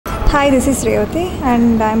Hi, this is Revati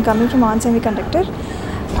and I'm coming from On Semiconductor.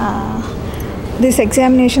 This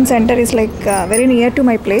examination center is very near to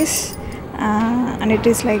my place and it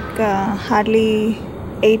is hardly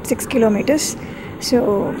 6 kilometers.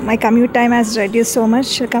 So my commute time has reduced so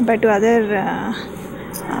much compared to other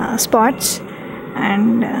spots,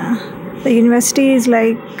 and the university is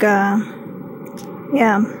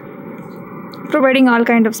providing all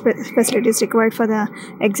kind of facilities required for the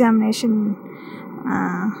examination.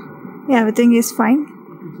 Everything is fine.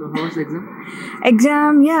 So how was the exam?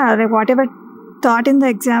 Exam, whatever taught in the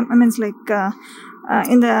exam, in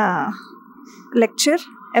the lecture,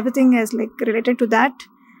 everything is related to that,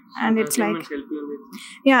 and it's Assignments help you in the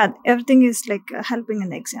exam? everything is helping in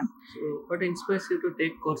the exam. So what inspires you to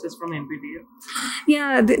take courses from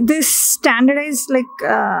MPTF? This standardize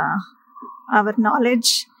our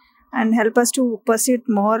knowledge and help us to pursue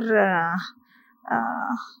more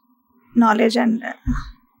knowledge and.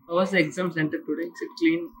 How was the exam center today? Is it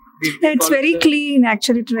clean? It's very clean,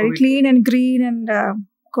 actually. It's very clean and green, and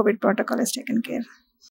COVID protocol is taken care.